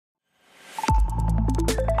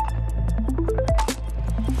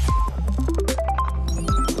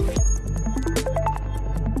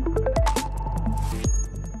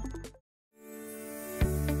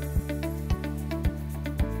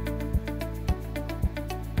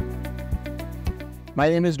My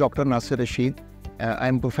name is Dr. Nasir Rashid. I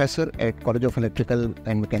am professor at College of Electrical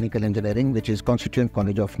and Mechanical Engineering, which is constituent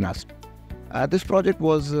college of NUST. This project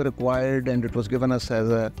was required and it was given us as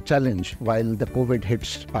a challenge while the COVID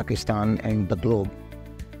hits Pakistan and the globe.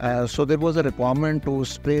 So there was a requirement to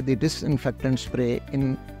spray the disinfectant spray,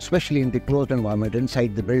 especially in the closed environment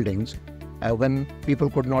inside the buildings when people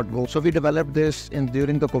could not go. So we developed this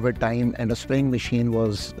during the COVID time, and a spraying machine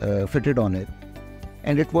was fitted on it.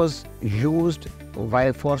 And it was used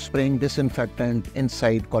for spraying disinfectant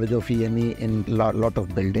inside College of EME in lot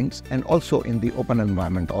of buildings and also in the open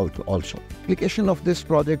environment also. Application of this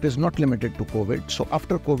project is not limited to COVID. So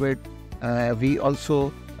after COVID, we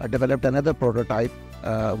also developed another prototype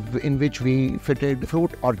in which we fitted fruit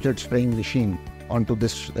orchard spraying machine onto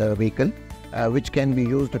this vehicle, which can be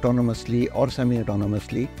used autonomously or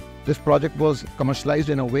semi-autonomously. This project was commercialized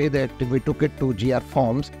in a way that we took it to GR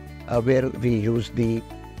forms, where we used the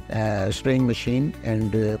spraying machine,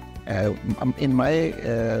 and in my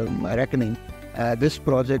reckoning, this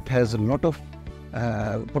project has a lot of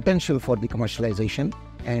potential for the commercialization,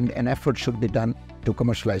 and an effort should be done to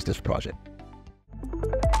commercialize this project.